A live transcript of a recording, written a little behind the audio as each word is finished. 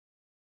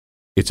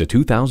It's a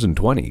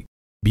 2020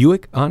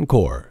 Buick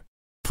Encore.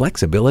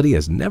 Flexibility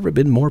has never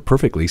been more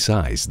perfectly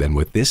sized than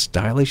with this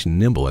stylish,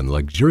 nimble, and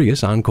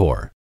luxurious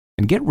Encore.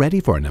 And get ready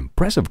for an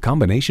impressive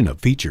combination of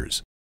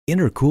features: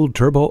 intercooled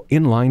turbo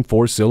inline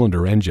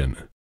 4-cylinder engine,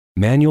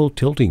 manual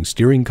tilting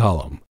steering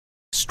column,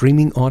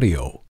 streaming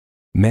audio,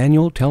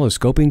 manual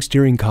telescoping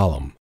steering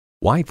column,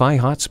 Wi-Fi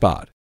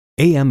hotspot,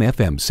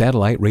 AM/FM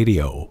satellite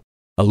radio,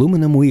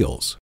 aluminum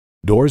wheels,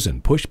 doors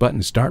and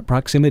push-button start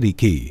proximity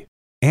key,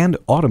 and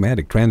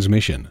automatic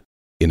transmission.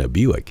 In a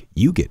Buick,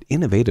 you get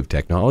innovative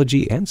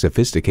technology and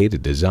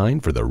sophisticated design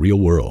for the real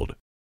world.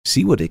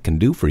 See what it can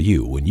do for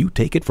you when you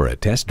take it for a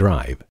test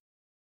drive.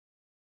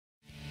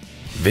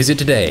 Visit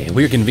today.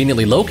 We're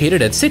conveniently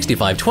located at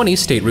 6520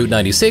 State Route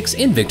 96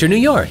 in Victor, New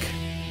York.